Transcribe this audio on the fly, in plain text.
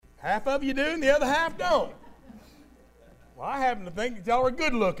Half of you do and the other half don't. Well, I happen to think that y'all are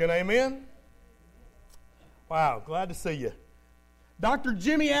good looking, amen? Wow, glad to see you. Dr.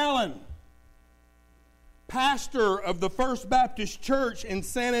 Jimmy Allen, pastor of the First Baptist Church in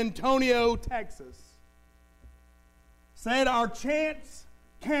San Antonio, Texas, said our chance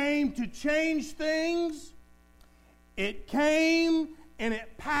came to change things. It came and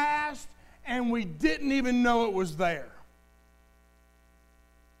it passed, and we didn't even know it was there.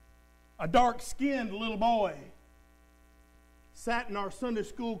 A dark-skinned little boy sat in our Sunday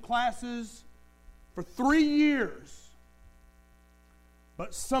school classes for 3 years,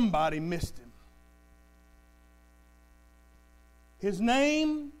 but somebody missed him. His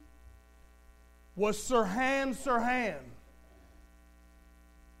name was Sirhan Sirhan.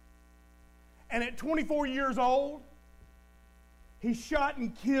 And at 24 years old, he shot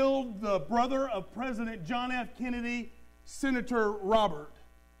and killed the brother of President John F. Kennedy, Senator Robert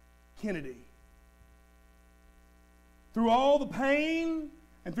Kennedy. Through all the pain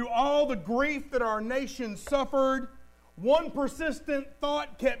and through all the grief that our nation suffered, one persistent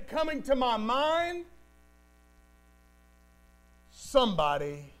thought kept coming to my mind: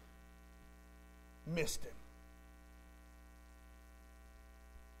 somebody missed him.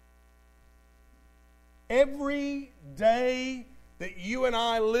 Every day that you and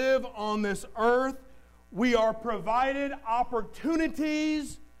I live on this earth, we are provided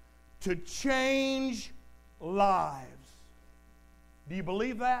opportunities to change lives. Do you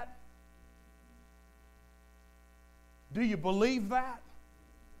believe that? Do you believe that?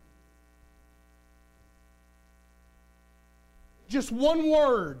 Just one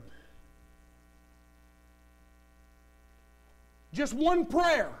word. Just one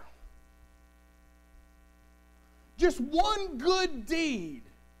prayer. Just one good deed.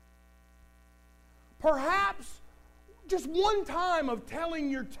 Perhaps just one time of telling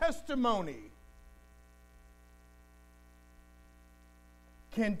your testimony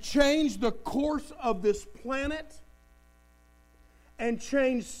can change the course of this planet and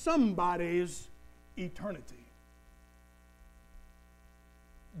change somebody's eternity.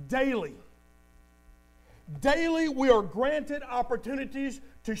 Daily we are granted opportunities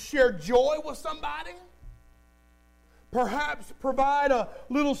to share joy with somebody. Perhaps provide a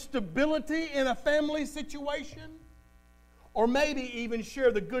little stability in a family situation. Or maybe even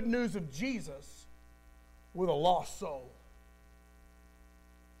share the good news of Jesus with a lost soul.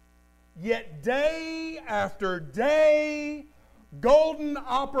 Yet day after day, golden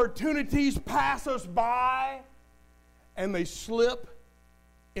opportunities pass us by and they slip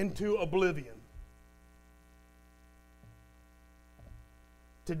into oblivion.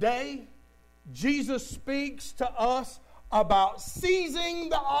 Today, Jesus speaks to us about seizing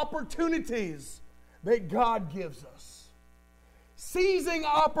the opportunities that God gives us. Seizing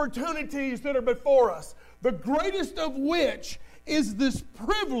opportunities that are before us, the greatest of which is this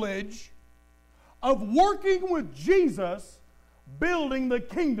privilege of working with Jesus, building the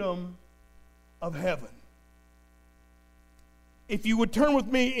kingdom of heaven. If you would turn with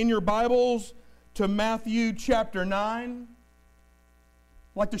me in your Bibles to Matthew chapter 9,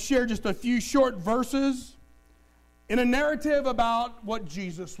 I'd like to share just a few short verses in a narrative about what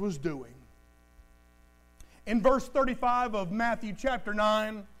Jesus was doing. In verse 35 of Matthew chapter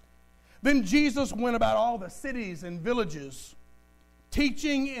 9, then Jesus went about all the cities and villages,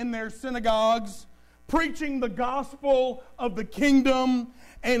 teaching in their synagogues, preaching the gospel of the kingdom,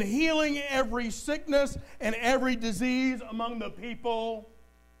 and healing every sickness and every disease among the people.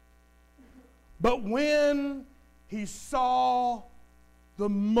 But when he saw the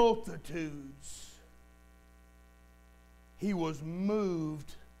multitudes, he was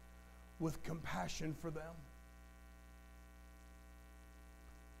moved with compassion for them,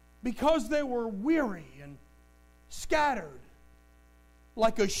 because they were weary and scattered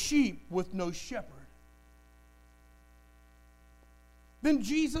like a sheep with no shepherd. Then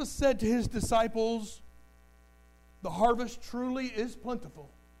Jesus said to his disciples, the harvest truly is plentiful,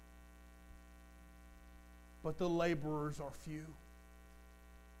 but the laborers are few.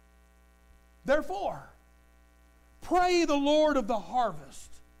 Therefore, pray the Lord of the harvest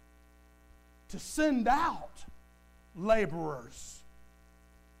to send out laborers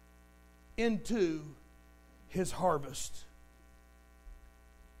into his harvest.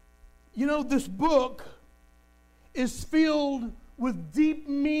 You know, this book is filled with deep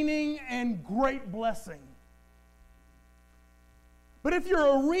meaning and great blessing. But if you're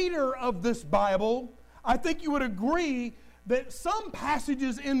a reader of this Bible, I think you would agree that some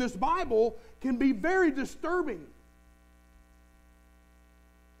passages in this Bible can be very disturbing.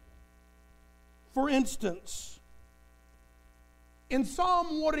 For instance, In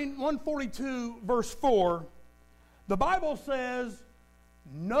Psalm 142, verse 4, the Bible says,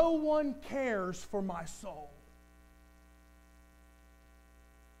 "No one cares for my soul."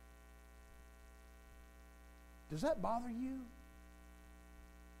 Does that bother you?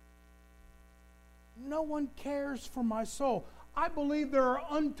 No one cares for my soul. I believe there are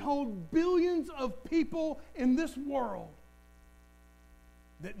untold billions of people in this world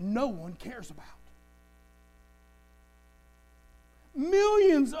that no one cares about.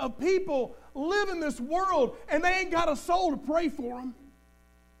 Millions of people live in this world and they ain't got a soul to pray for them.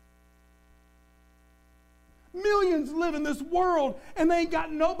 Millions live in this world and they ain't got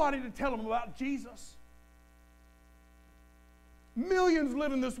nobody to tell them about Jesus. Millions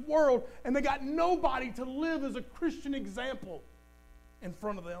live in this world and they got nobody to live as a Christian example in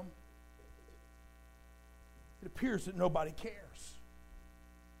front of them. It appears that nobody cares.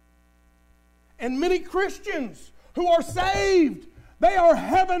 And many Christians who are saved, they are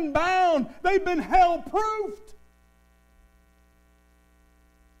heaven bound. They've been hell proofed.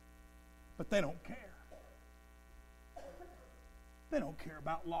 But they don't care. They don't care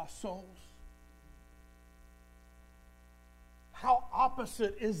about lost souls. How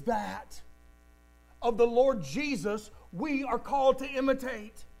opposite is that of the Lord Jesus we are called to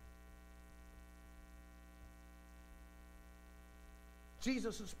imitate?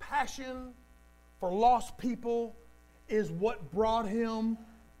 Jesus' passion for lost people is what brought him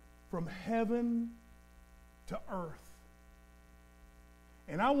from heaven to earth.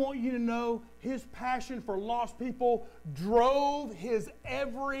 And I want you to know his passion for lost people drove his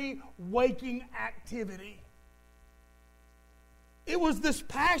every waking activity. It was this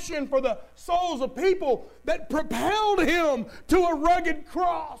passion for the souls of people that propelled him to a rugged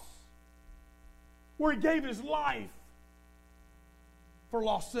cross where he gave his life for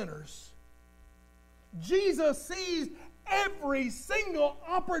lost sinners. Jesus seized every single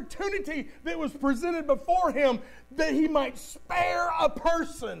opportunity that was presented before him that he might spare a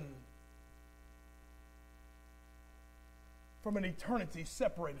person from an eternity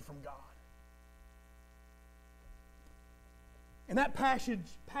separated from God. In that passage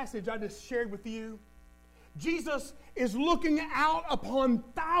I just shared with you, Jesus is looking out upon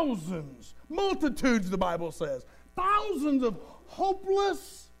thousands, multitudes, the Bible says, thousands of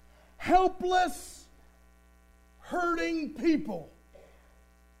hopeless, helpless, hurting people.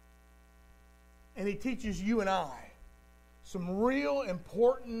 And he teaches you and I some real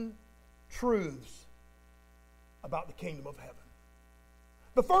important truths about the kingdom of heaven.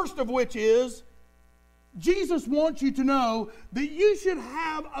 The first of which is, Jesus wants you to know that you should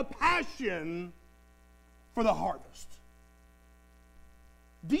have a passion for the harvest.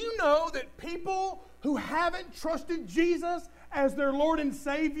 Do you know that people who haven't trusted Jesus as their Lord and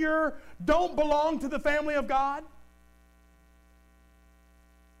Savior don't belong to the family of God?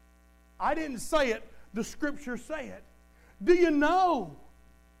 I didn't say it, the Scriptures say it. Do you know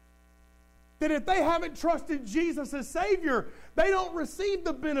that if they haven't trusted Jesus as Savior, they don't receive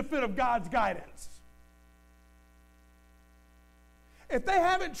the benefit of God's guidance? If they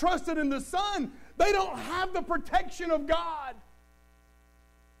haven't trusted in the Son, they don't have the protection of God.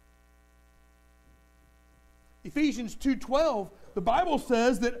 Ephesians 2:12, the Bible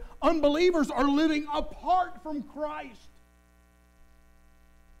says that unbelievers are living apart from Christ.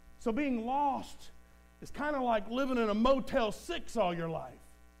 So being lost is kind of like living in a Motel 6 all your life.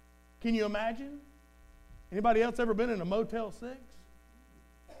 Can you imagine? Anybody else ever been in a Motel 6?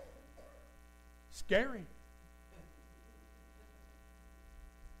 Scary.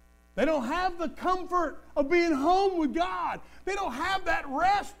 They don't have the comfort of being home with God. They don't have that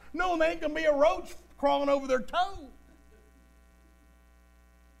rest knowing they ain't going to be a roach crawling over their toe.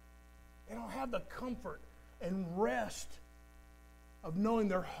 They don't have the comfort and rest of knowing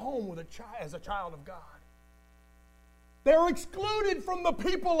they're home with as a child of God. They're excluded from the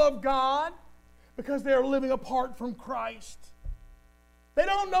people of God because they're living apart from Christ. They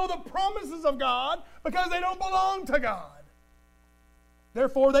don't know the promises of God because they don't belong to God.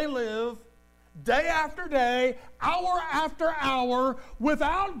 Therefore, they live day after day, hour after hour,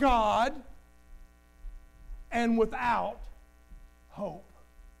 without God and without hope.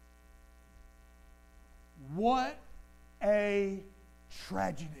 What a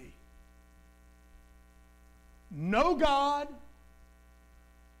tragedy. No God,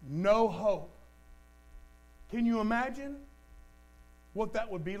 no hope. Can you imagine what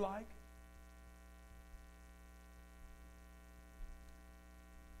that would be like?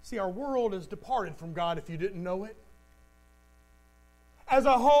 See, our world has departed from God if you didn't know it. As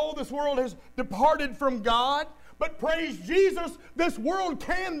a whole, this world has departed from God, but praise Jesus, this world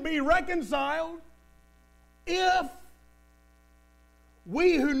can be reconciled if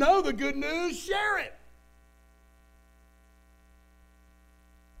we who know the good news share it.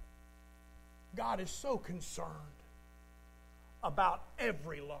 God is so concerned about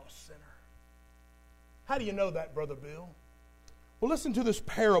every lost sinner. How do you know that, Brother Bill? Well, listen to this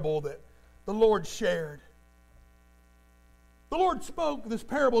parable that the Lord shared. The Lord spoke this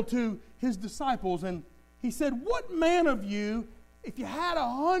parable to his disciples, and he said, what man of you, if you had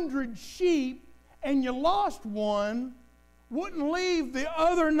 100 sheep and you lost one, wouldn't leave the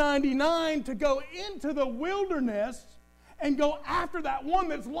other 99 to go into the wilderness and go after that one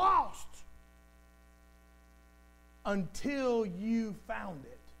that's lost until you found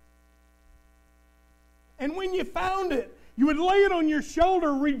it? And when you found it, you would lay it on your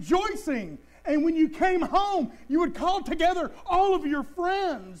shoulder rejoicing. And when you came home, you would call together all of your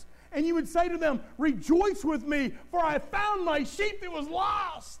friends. And you would say to them, rejoice with me, for I found my sheep that was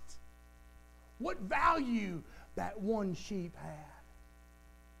lost. What value that one sheep had.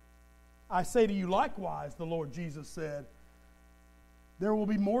 I say to you likewise, the Lord Jesus said, there will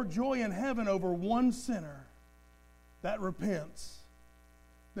be more joy in heaven over one sinner that repents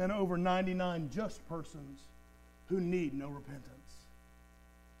than over 99 just persons who need no repentance.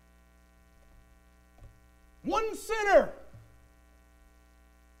 One sinner.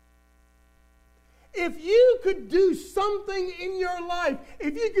 If you could do something in your life,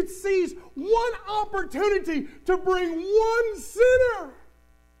 if you could seize one opportunity to bring one sinner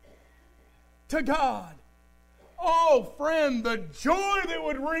to God, oh friend, the joy that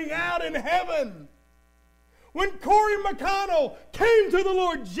would ring out in heaven. When Corey McConnell came to the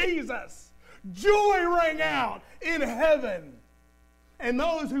Lord Jesus, joy rang out in heaven. And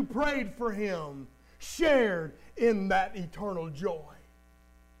those who prayed for him shared in that eternal joy.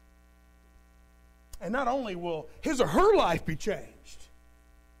 And not only will his or her life be changed,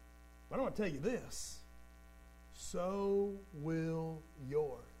 but I want to tell you this, so will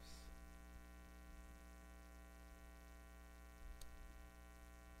yours.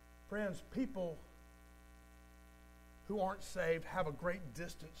 Friends, people who aren't saved have a great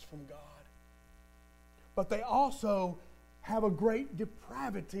distance from God. But they also have a great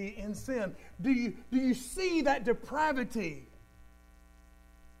depravity in sin. Do you see that depravity?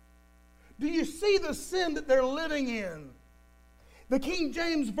 Do you see the sin that they're living in? The King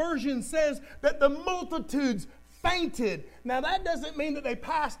James Version says that the multitudes fainted. Now that doesn't mean that they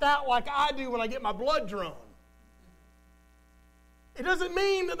passed out like I do when I get my blood drawn. It doesn't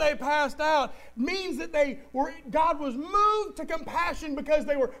mean that they passed out. It means that God was moved to compassion because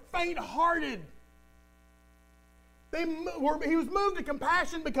they were faint-hearted. He was moved to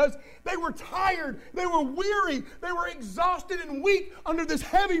compassion because they were tired, they were weary, they were exhausted and weak under this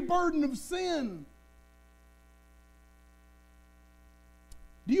heavy burden of sin.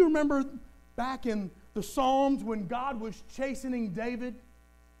 Do you remember back in the Psalms when God was chastening David?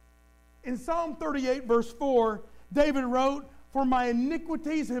 In Psalm 38, verse 4, David wrote, "For my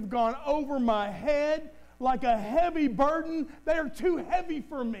iniquities have gone over my head like a heavy burden. They are too heavy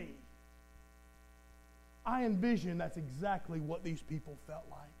for me." I envision that's exactly what these people felt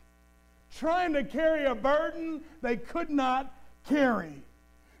like. Trying to carry a burden they could not carry.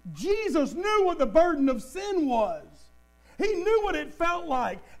 Jesus knew what the burden of sin was. He knew what it felt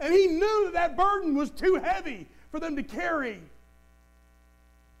like. And he knew that that burden was too heavy for them to carry.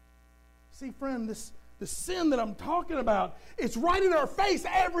 See, friend, the sin that I'm talking about, it's right in our face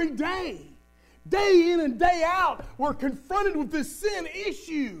every day. Day in and day out, we're confronted with this sin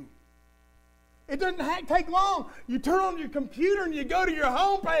issue. It doesn't take long. You turn on your computer and you go to your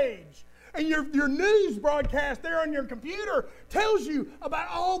homepage, and your news broadcast there on your computer tells you about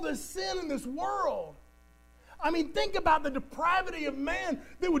all the sin in this world. I mean, think about the depravity of man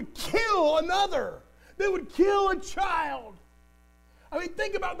that would kill another, that would kill a child. I mean,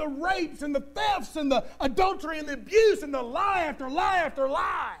 think about the rapes and the thefts and the adultery and the abuse and the lie after lie after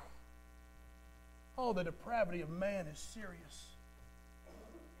lie. Oh, the depravity of man is serious.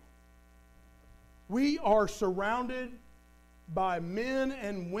 We are surrounded by men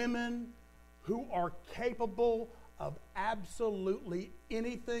and women who are capable of absolutely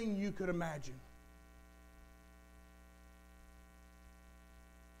anything you could imagine.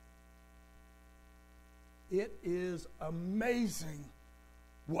 It is amazing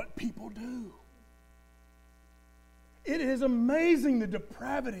what people do. It is amazing the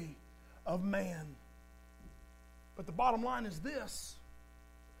depravity of man. But the bottom line is this.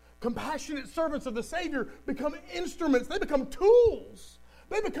 Compassionate servants of the Savior become instruments. They become tools.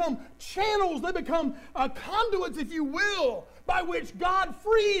 They become channels. They become conduits, if you will, by which God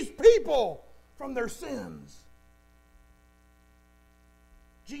frees people from their sins.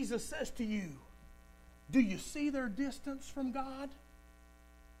 Jesus says to you, do you see their distance from God?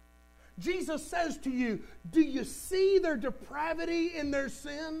 Jesus says to you, do you see their depravity in their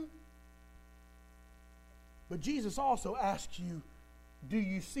sin? But Jesus also asks you, do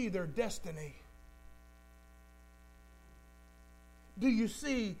you see their destiny? Do you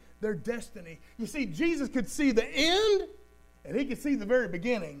see their destiny? You see, Jesus could see the end, and he could see the very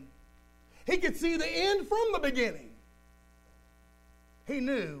beginning. He could see the end from the beginning. He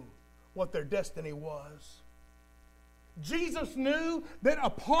knew what their destiny was. Jesus knew that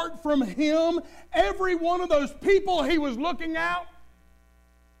apart from him, every one of those people he was looking out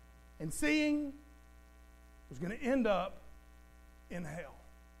and seeing was going to end up in hell.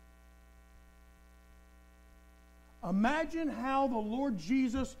 Imagine how the Lord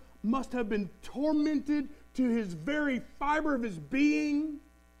Jesus must have been tormented to his very fiber of his being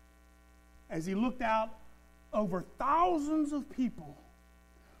as he looked out over thousands of people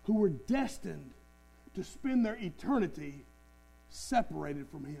who were destined to spend their eternity separated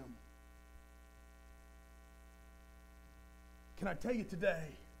from him. Can I tell you today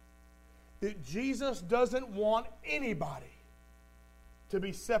that Jesus doesn't want anybody to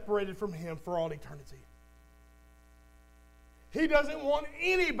be separated from him for all eternity? He doesn't want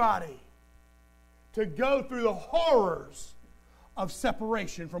anybody to go through the horrors of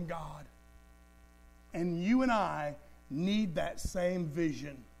separation from God. And you and I need that same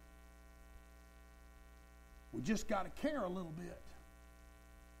vision. We just got to care a little bit.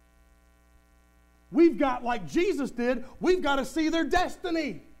 We've got, like Jesus did, we've got to see their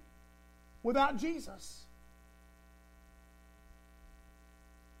destiny without Jesus.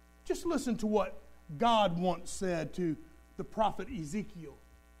 Just listen to what God once said to the prophet Ezekiel.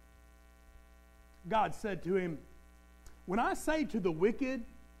 God said to him, when I say to the wicked,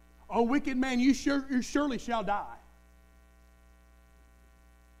 O wicked man, you surely shall die.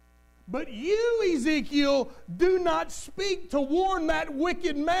 But you, Ezekiel, do not speak to warn that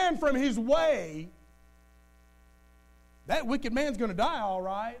wicked man from his way. That wicked man's going to die, all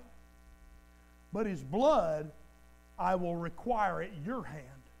right. But his blood I will require at your hand.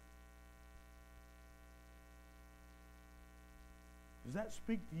 Does that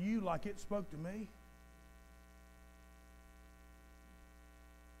speak to you like it spoke to me?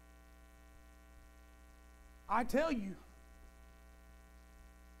 I tell you,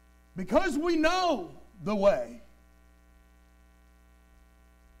 because we know the way,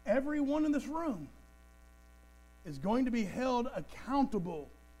 everyone in this room is going to be held accountable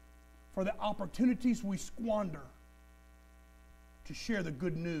for the opportunities we squander to share the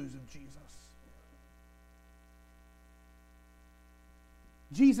good news of Jesus.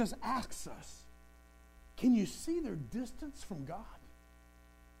 Jesus asks us, can you see their distance from God?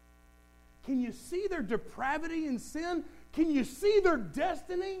 Can you see their depravity and sin? Can you see their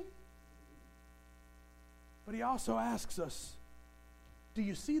destiny? But he also asks us, do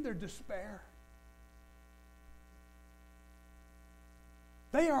you see their despair?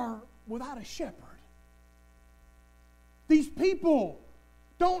 They are without a shepherd. These people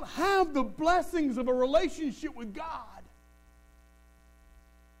don't have the blessings of a relationship with God.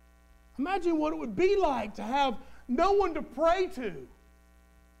 Imagine what it would be like to have no one to pray to.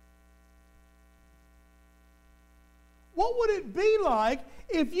 What would it be like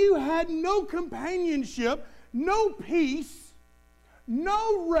if you had no companionship, no peace,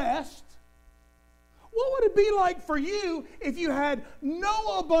 no rest? What would it be like for you if you had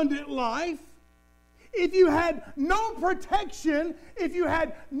no abundant life, if you had no protection, if you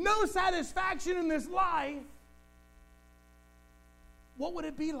had no satisfaction in this life? What would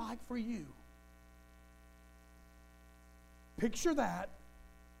it be like for you? Picture that,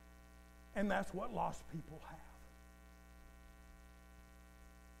 and that's what lost people have.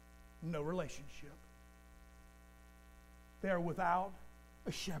 No relationship. They are without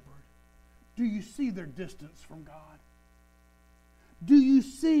a shepherd. Do you see their distance from God? Do you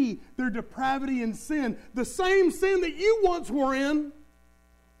see their depravity and sin? The same sin that you once were in?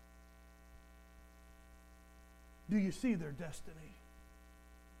 Do you see their destiny?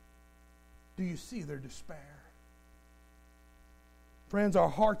 Do you see their despair? Friends, our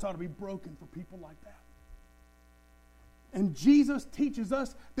hearts ought to be broken for people like that. And Jesus teaches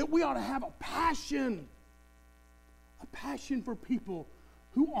us that we ought to have a passion for people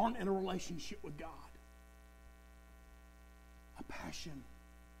who aren't in a relationship with God. A passion.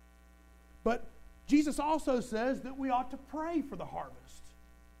 But Jesus also says that we ought to pray for the harvest.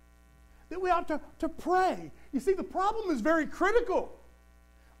 That we ought to pray. You see, the problem is very critical.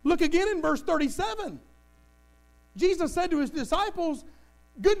 Look again in verse 37. Jesus said to his disciples,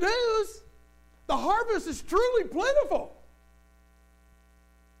 good news, the harvest is truly plentiful.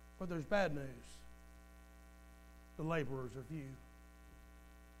 But there's bad news. The laborers are few.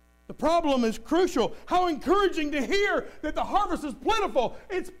 The problem is crucial. How encouraging to hear that the harvest is plentiful.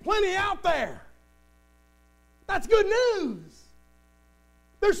 It's plenty out there. That's good news.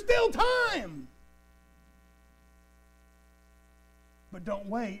 There's still time. But don't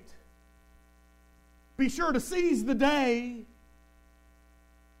wait. Be sure to seize the day.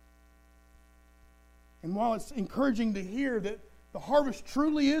 And while it's encouraging to hear that the harvest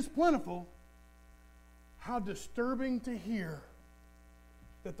truly is plentiful, how disturbing to hear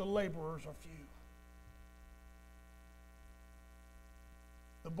that the laborers are few.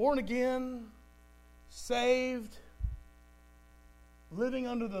 The born again, saved, living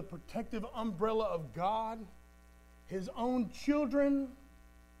under the protective umbrella of God, His own children,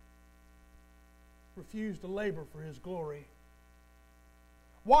 refuse to labor for His glory.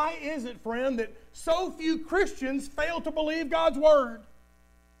 Why is it, friend, that so few Christians fail to believe God's Word?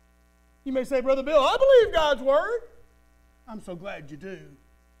 You may say, Brother Bill, I believe God's Word. I'm so glad you do.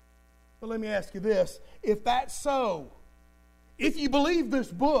 But let me ask you this. If that's so, if you believe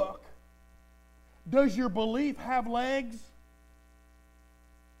this book, does your belief have legs?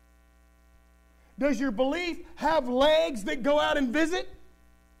 Does your belief have legs that go out and visit?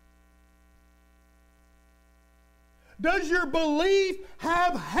 Does your belief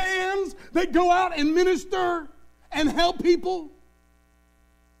have hands that go out and minister and help people?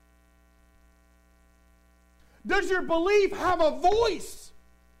 Does your belief have a voice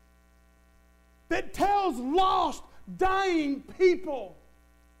that tells lost, dying people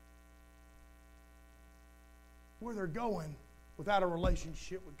where they're going without a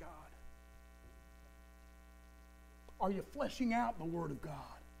relationship with God? Are you fleshing out the Word of God?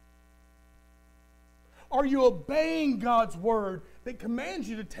 Are you obeying God's Word that commands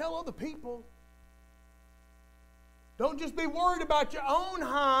you to tell other people? Don't just be worried about your own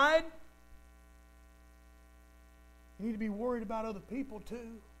hide. You need to be worried about other people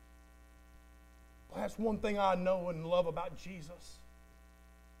too. Well, that's one thing I know and love about Jesus.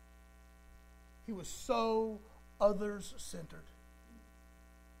 He was so others-centered.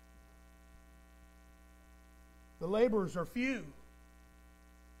 The laborers are few.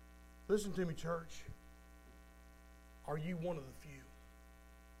 Listen to me, church. Are you one of the few?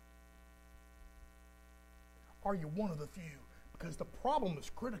 Are you one of the few? Because the problem is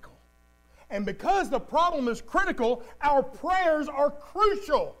critical. And because the problem is critical, our prayers are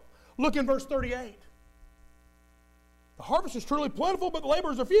crucial. Look in verse 38. The harvest is truly plentiful, but the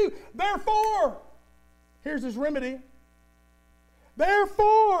laborers are few. Therefore, here's his remedy.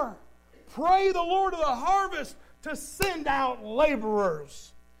 Therefore, pray the Lord of the harvest to send out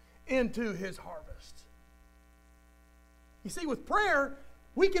laborers into His harvest. You see, with prayer,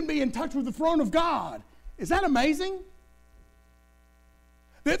 we can be in touch with the throne of God. Is that amazing?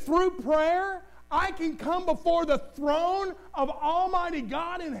 That through prayer, I can come before the throne of Almighty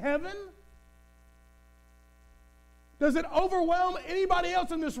God in heaven? Does it overwhelm anybody else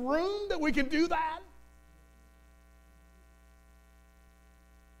in this room that we can do that?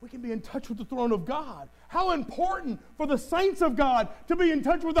 We can be in touch with the throne of God. How important for the saints of God to be in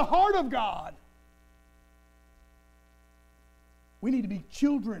touch with the heart of God. We need to be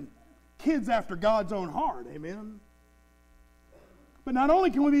children, kids after God's own heart. Amen. But not only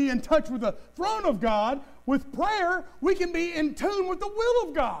can we be in touch with the throne of God, with prayer, we can be in tune with the will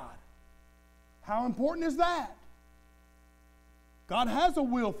of God. How important is that? God has a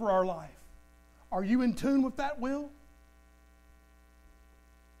will for our life. Are you in tune with that will?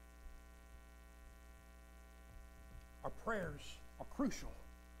 Our prayers are crucial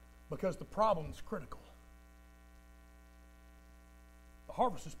because the problem is critical. The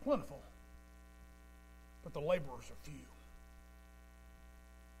harvest is plentiful, but the laborers are few.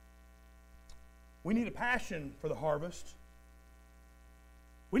 We need a passion for the harvest.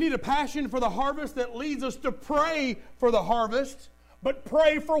 We need a passion for the harvest that leads us to pray for the harvest. But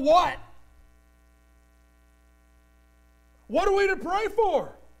pray for what? What are we to pray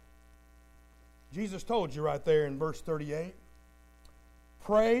for? Jesus told you right there in verse 38.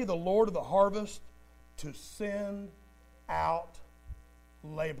 Pray the Lord of the harvest to send out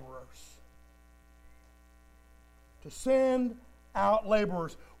laborers. To send out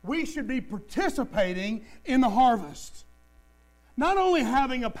laborers. We should be participating in the harvest. Not only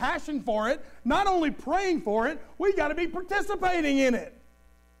having a passion for it, not only praying for it, we got to be participating in it.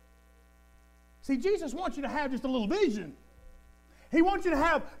 See, Jesus wants you to have just a little vision. He wants you to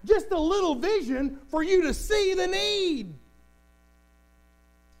have just a little vision for you to see the need.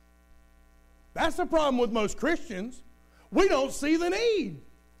 That's the problem with most Christians. We don't see the need.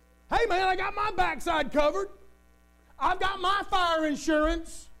 Hey man, I got my backside covered. I've got my fire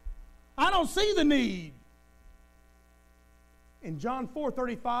insurance. I don't see the need. in John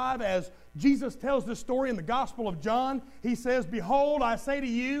 4:35, as Jesus tells this story in the Gospel of John, he says, "Behold, I say to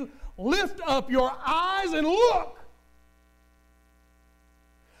you, lift up your eyes and look."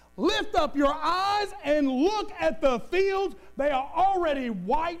 Lift up your eyes and look at the fields. They are already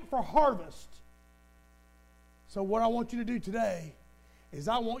white for harvest. So what I want you to do today is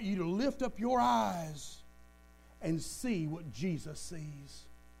I want you to lift up your eyes and see what Jesus sees.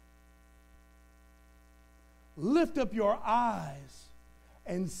 Lift up your eyes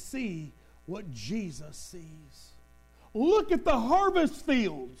and see what Jesus sees. Look at the harvest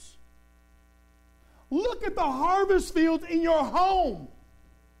fields. Look at the harvest fields in your home.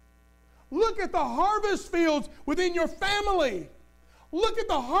 Look at the harvest fields within your family. Look at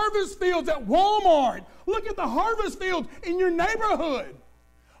the harvest fields at Walmart. Look at the harvest fields in your neighborhood.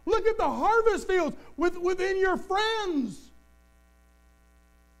 Look at the harvest fields within your friends.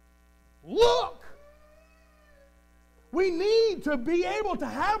 Look. We need to be able to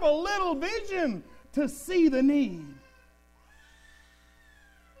have a little vision to see the need.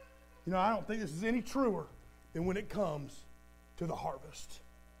 You know, I don't think this is any truer than when it comes to the harvest.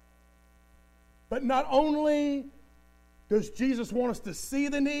 But not only does Jesus want us to see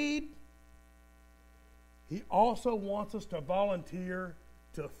the need, he also wants us to volunteer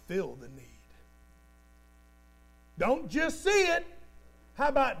to fill the need. Don't just see it. How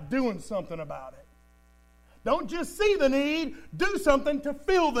about doing something about it? Don't just see the need, do something to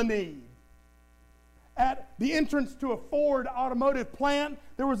fill the need. At the entrance to a Ford automotive plant,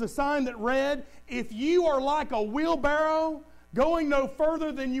 there was a sign that read, "If you are like a wheelbarrow going no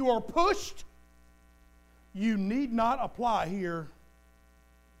further than you are pushed, you need not apply here."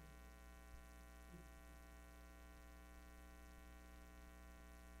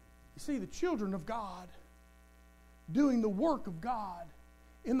 You see, the children of God doing the work of God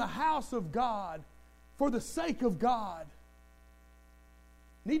in the house of God for the sake of God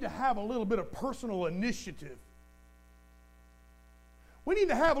need to have a little bit of personal initiative. We need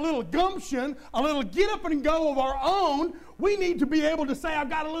to have a little gumption, a little get up and go of our own. We need to be able to say, I've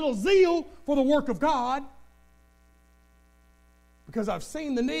got a little zeal for the work of God because I've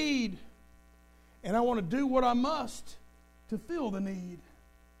seen the need and I want to do what I must to fill the need.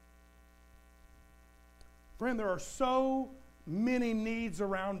 Friend, there are so many needs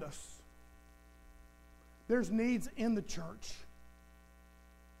around us. There's needs in the church.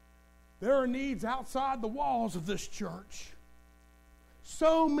 There are needs outside the walls of this church.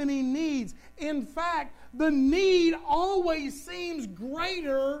 So many needs. In fact, the need always seems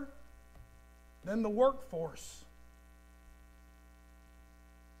greater than the workforce.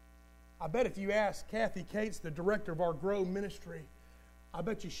 I bet if you ask Kathy Cates, the director of our Grow ministry, I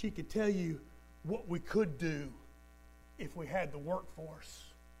bet you she could tell you what we could do if we had the workforce.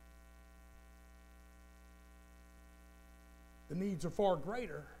 The needs are far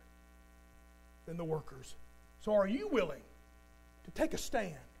greater than the workers. So are you willing to take a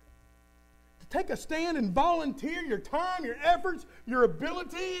stand? To take a stand and volunteer your time, your efforts, your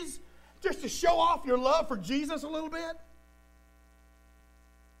abilities, just to show off your love for Jesus a little bit?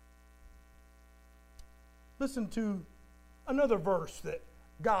 Listen to another verse that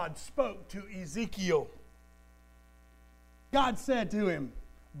God spoke to Ezekiel. God said to him,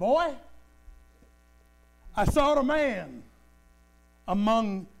 "Boy, I sought a man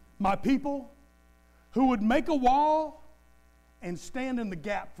among my people who would make a wall and stand in the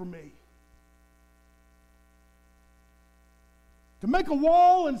gap for me." To make a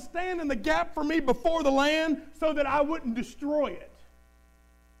wall and stand in the gap for me before the land so that I wouldn't destroy it.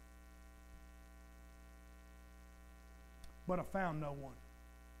 But I found no one.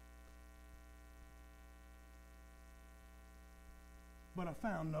 But I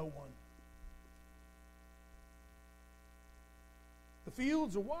found no one. The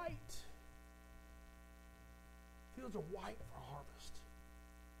fields are white. Fields are white for harvest.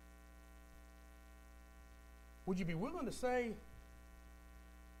 Would you be willing to say,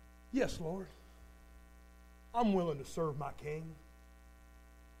 "Yes, Lord, I'm willing to serve my King"?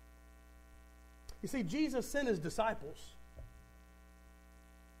 You see, Jesus sent his disciples,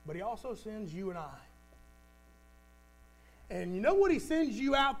 but he also sends you and I. And you know what he sends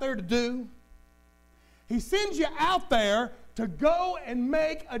you out there to do? He sends you out there to go and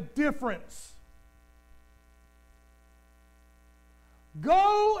make a difference.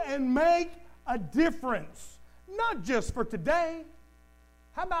 Go and make a difference. Not just for today.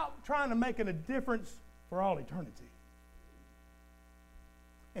 How about trying to make a difference for all eternity?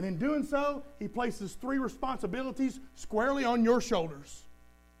 And in doing so, he places 3 responsibilities squarely on your shoulders.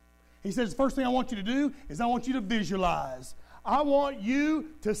 He says, the first thing I want you to do is I want you to visualize. I want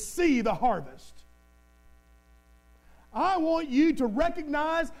you to see the harvest. I want you to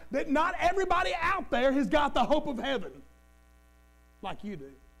recognize that not everybody out there has got the hope of heaven like you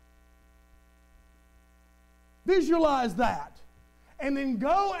do. Visualize that. And then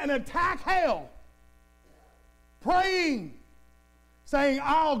go and attack hell. Praying. Saying,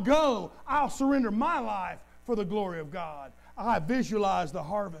 I'll go. I'll surrender my life for the glory of God. I visualize the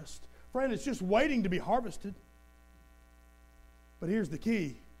harvest. Friend, it's just waiting to be harvested. But here's the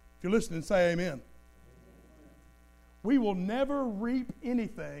key. If you're listening, say amen. We will never reap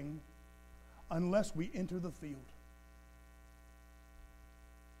anything unless we enter the field.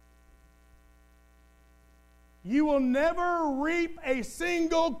 You will never reap a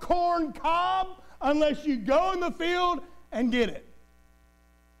single corn cob unless you go in the field and get it.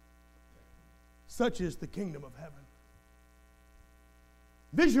 Such is the kingdom of heaven.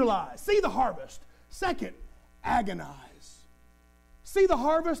 Visualize. See the harvest. Second, agonize. See the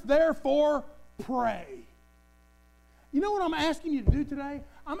harvest, therefore pray. You know what I'm asking you to do today?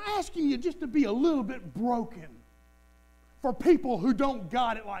 I'm asking you just to be a little bit broken for people who don't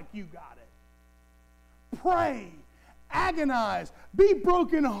got it like you got it. Pray. Agonize. Be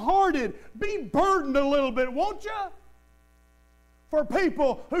brokenhearted. Be burdened a little bit, won't you? For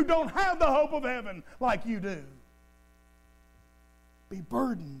people who don't have the hope of heaven like you do. Be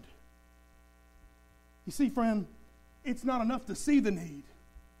burdened. You see, friend, it's not enough to see the need.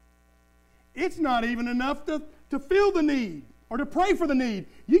 It's not even enough to feel the need or to pray for the need.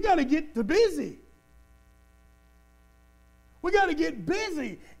 You got to get to busy. We got to get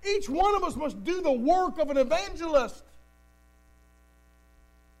busy. Each one of us must do the work of an evangelist.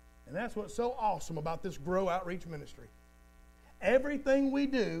 And that's what's so awesome about this Grow Outreach ministry. Everything we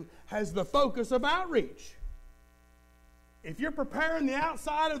do has the focus of outreach. If you're preparing the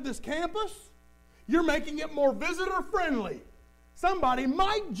outside of this campus, you're making it more visitor friendly. Somebody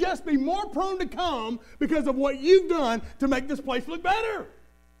might just be more prone to come because of what you've done to make this place look better.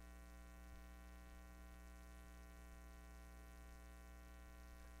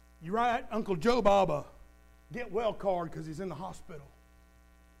 You write Uncle Joe Bob a get well card because he's in the hospital.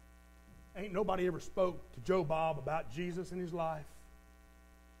 Ain't nobody ever spoke to Joe Bob about Jesus in his life.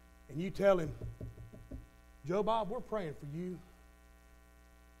 And you tell him, Joe Bob, we're praying for you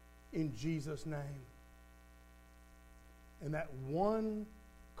in Jesus' name. And that one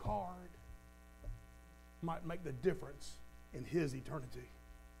card might make the difference in his eternity.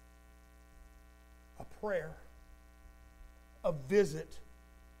 A prayer, a visit.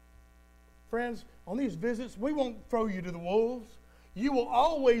 Friends, on these visits, we won't throw you to the wolves. You will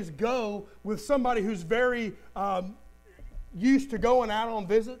always go with somebody who's very used to going out on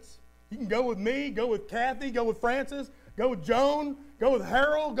visits. You can go with me, go with Kathy, go with Francis, go with Joan, go with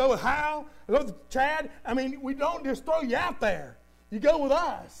Harold, go with Hal, go with Chad. I mean, we don't just throw you out there. You go with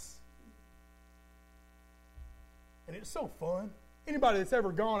us. And it's so fun. Anybody that's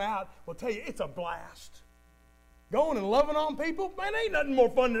ever gone out will tell you it's a blast. Going and loving on people, man, ain't nothing more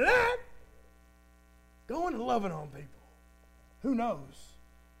fun than that. Going and loving on people. Who knows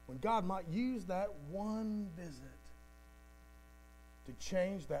when God might use that one visit to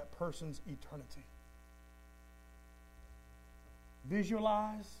change that person's eternity.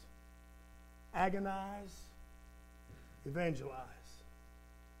 Visualize, agonize, evangelize.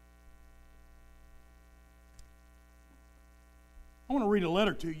 I want to read a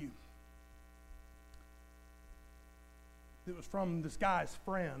letter to you. It was from this guy's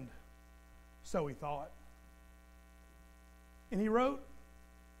friend, so he thought. And he wrote,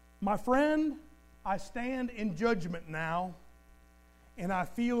 "My friend, I stand in judgment now, and I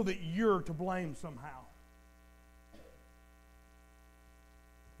feel that you're to blame somehow.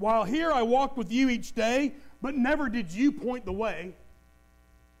 While here I walked with you each day, but never did you point the way.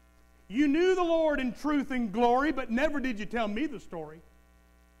 You knew the Lord in truth and glory, but never did you tell me the story.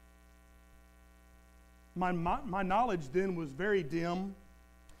 My knowledge then was very dim.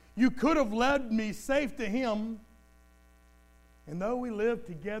 You could have led me safe to Him. And though we lived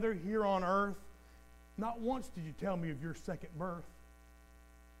together here on earth, not once did you tell me of your second birth.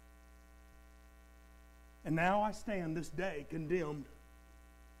 And now I stand this day condemned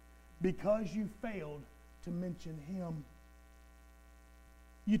because you failed to mention Him.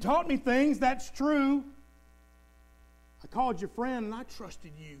 You taught me things, that's true. I called you friend and I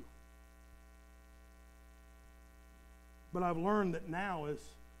trusted you. But I've learned that now is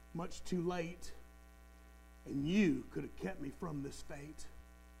much too late, and you could have kept me from this fate.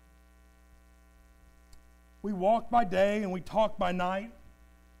 We walked by day and we talked by night,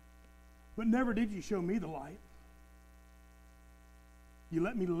 but never did you show me the light. You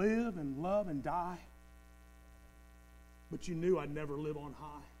let me live and love and die, but you knew I'd never live on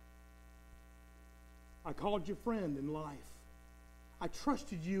high. I called you friend in life. I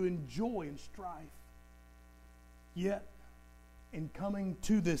trusted you in joy and strife. Yet, in coming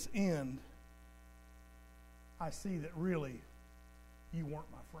to this end, I see that really you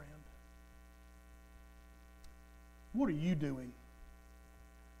weren't my friend. What are you doing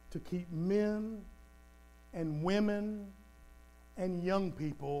to keep men and women and young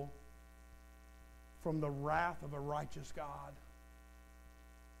people from the wrath of a righteous God?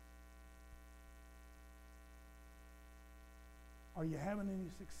 Are you having any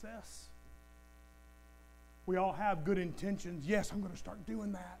success? We all have good intentions. Yes, I'm going to start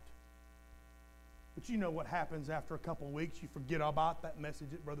doing that. But you know what happens after a couple of weeks. You forget about that message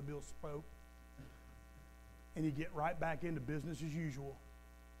that Brother Bill spoke. And you get right back into business as usual.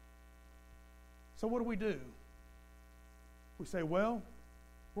 So what do? We say, well,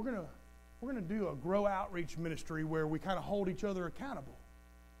 we're going to do a grow outreach ministry where we kind of hold each other accountable.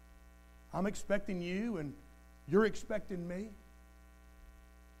 I'm expecting you and you're expecting me.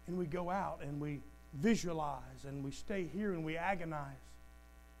 And we go out and we visualize and we stay here and we agonize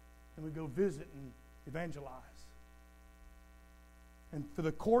and we go visit and evangelize. And for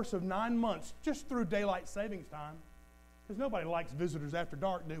the course of 9 months, just through daylight savings time, because nobody likes visitors after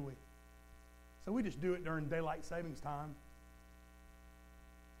dark, do we? So we just do it during daylight savings time.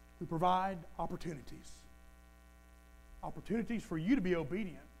 We provide opportunities. Opportunities for you to be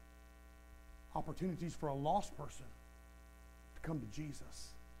obedient. Opportunities for a lost person to come to Jesus.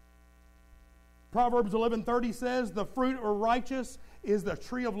 Proverbs 11:30 says, the fruit of righteous is the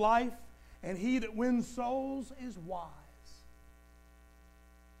tree of life, and he that wins souls is wise.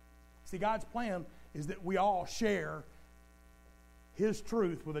 See, God's plan is that we all share his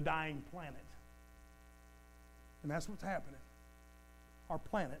truth with a dying planet. And that's what's happening. Our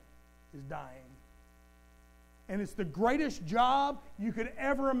planet is dying. And it's the greatest job you could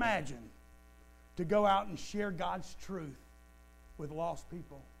ever imagine to go out and share God's truth with lost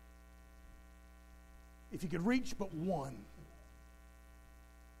people. If you could reach but one.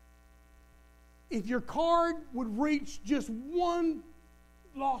 If your card would reach just one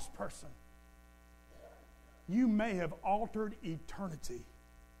lost person, you may have altered eternity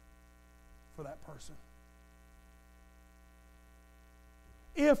for that person.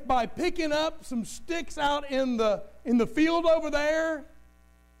 If by picking up some sticks out in the field over there,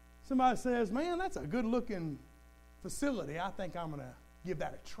 somebody says, man, that's a good looking facility, I think I'm going to give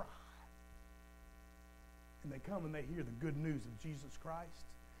that a try. And they come and they hear the good news of Jesus Christ,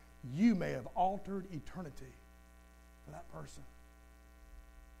 you may have altered eternity for that person.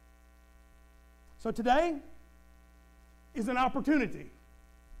 So today is an opportunity.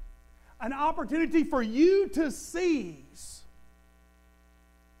 An opportunity for you to seize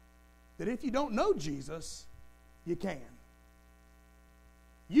that if you don't know Jesus, you can.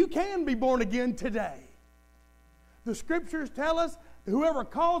 You can be born again today. The scriptures tell us that whoever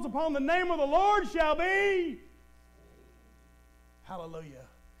calls upon the name of the Lord shall be. Hallelujah.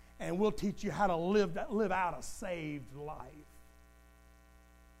 And we'll teach you how to live out a saved life.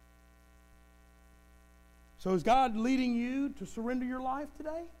 So is God leading you to surrender your life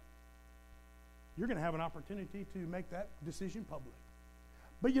today? You're going to have an opportunity to make that decision public.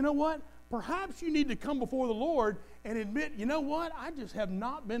 But you know what? Perhaps you need to come before the Lord and admit, you know what? I just have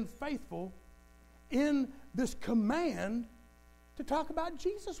not been faithful in this command to talk about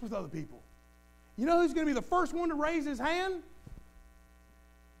Jesus with other people. You know who's going to be the first one to raise his hand?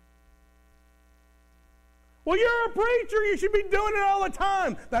 Well, you're a preacher. You should be doing it all the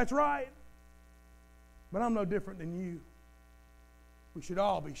time. That's right. But I'm no different than you. We should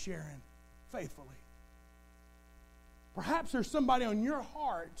all be sharing faithfully. Perhaps there's somebody on your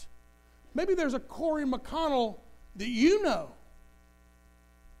heart. Maybe there's a Corey McConnell that you know.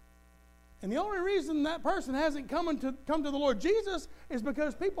 And the only reason that person hasn't come to the Lord Jesus is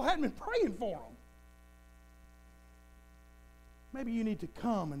because people hadn't been praying for him. Maybe you need to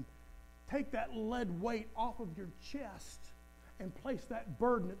come and take that lead weight off of your chest and place that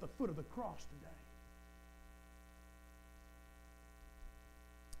burden at the foot of the cross today.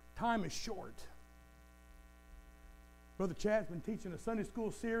 Time is short. Brother Chad's been teaching a Sunday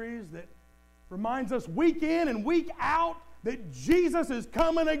school series that reminds us week in and week out that Jesus is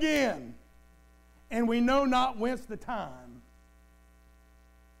coming again. And we know not whence the time.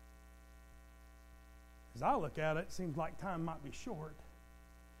 As I look at it, it seems like time might be short.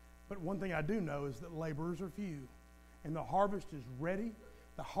 But one thing I do know is that laborers are few. And the harvest is ready.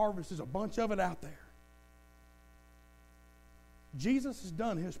 The harvest is a bunch of it out there. Jesus has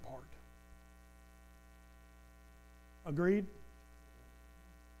done his part. Agreed?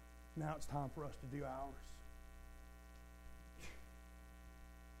 Now it's time for us to do ours.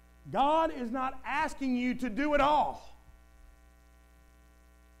 God is not asking you to do it all.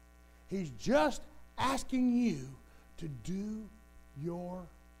 He's just asking you to do your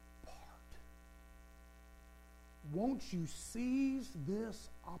part. Won't you seize this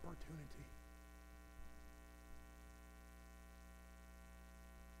opportunity?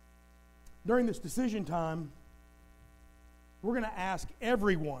 During this decision time, we're going to ask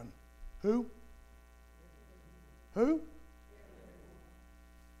everyone. Who? Who?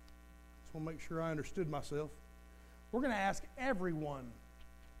 Just want to make sure I understood myself. We're going to ask everyone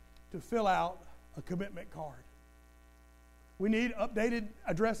to fill out a commitment card. We need updated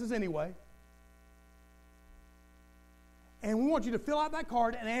addresses anyway. And we want you to fill out that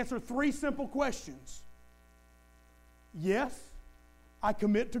card and answer 3 simple questions. Yes, I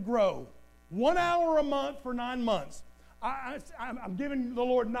commit to grow. 1 hour a month for 9 months. I'm giving the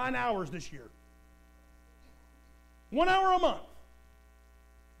Lord 9 hours this year. 1 hour a month.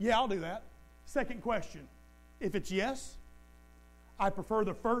 Yeah, I'll do that. Second question. If it's yes, I prefer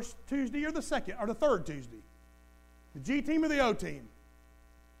the first Tuesday or the second or the third Tuesday. The G team or the O team.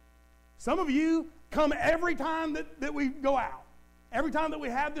 Some of you come every time that we go out. Every time that we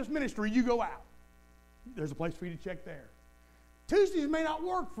have this ministry, you go out. There's a place for you to check there. Tuesdays may not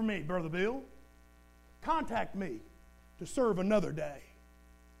work for me, Brother Bill. Contact me to serve another day.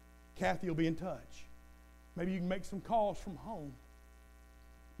 Kathy will be in touch. Maybe you can make some calls from home.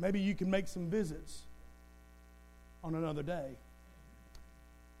 Maybe you can make some visits on another day.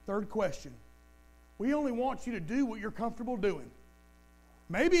 Third question. We only want you to do what you're comfortable doing.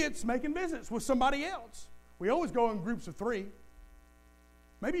 Maybe it's making visits with somebody else. We always go in groups of 3.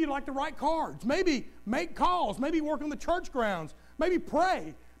 Maybe you'd like to write cards. Maybe make calls. Maybe work on the church grounds. Maybe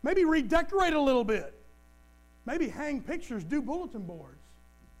pray. Maybe redecorate a little bit. Maybe hang pictures, do bulletin boards.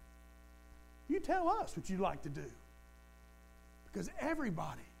 You tell us what you'd like to do. Because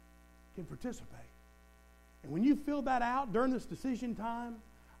everybody can participate. And when you fill that out during this decision time,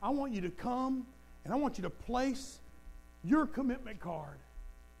 I want you to come and I want you to place your commitment card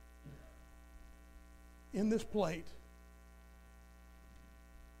in this plate.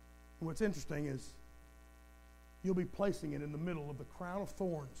 And what's interesting is you'll be placing it in the middle of the crown of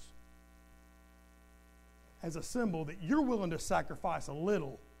thorns as a symbol that you're willing to sacrifice a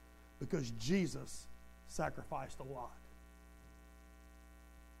little because Jesus sacrificed a lot.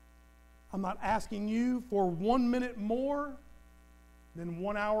 I'm not asking you for 1 minute more than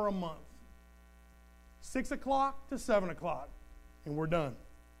 1 hour a month. 6 o'clock to 7 o'clock, and we're done.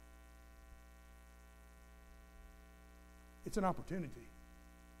 It's an opportunity.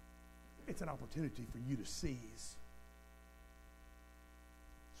 It's an opportunity for you to seize.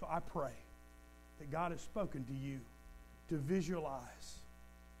 So I pray that God has spoken to you to visualize,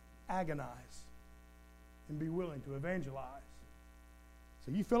 agonize, and be willing to evangelize.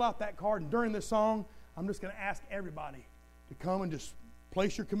 So you fill out that card, and during this song, I'm just going to ask everybody to come and just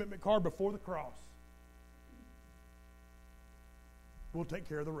place your commitment card before the cross. We'll take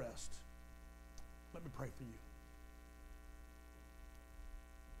care of the rest. Let me pray for you.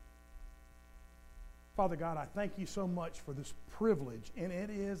 Father God, I thank you so much for this privilege, and it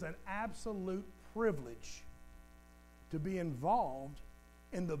is an absolute privilege to be involved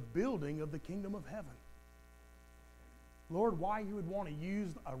in the building of the kingdom of heaven. Lord, why you would want to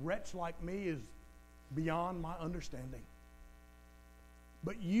use a wretch like me is beyond my understanding.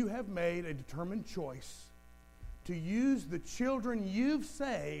 But you have made a determined choice to use the children you've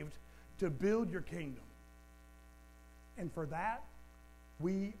saved to build your kingdom. And for that,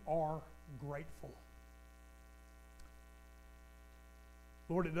 we are grateful.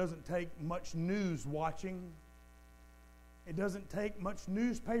 Lord, it doesn't take much news watching. It doesn't take much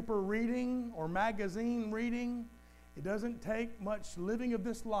newspaper reading or magazine reading. It doesn't take much living of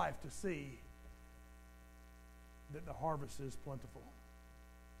this life to see that the harvest is plentiful.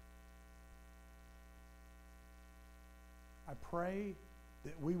 I pray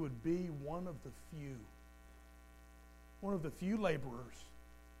that we would be one of the few laborers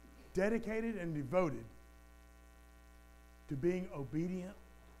dedicated and devoted to being obedient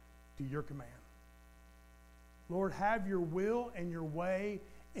to your command. Lord, have your will and your way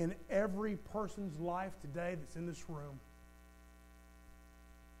in every person's life today that's in this room.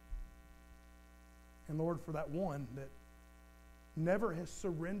 And Lord, for that one that never has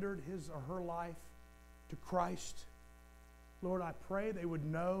surrendered his or her life to Christ, Lord, I pray they would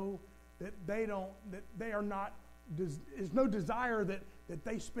know that there's no desire that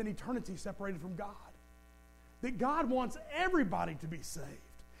they spend eternity separated from God. That God wants everybody to be saved.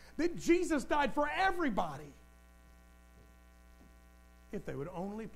 That Jesus died for everybody. If they would only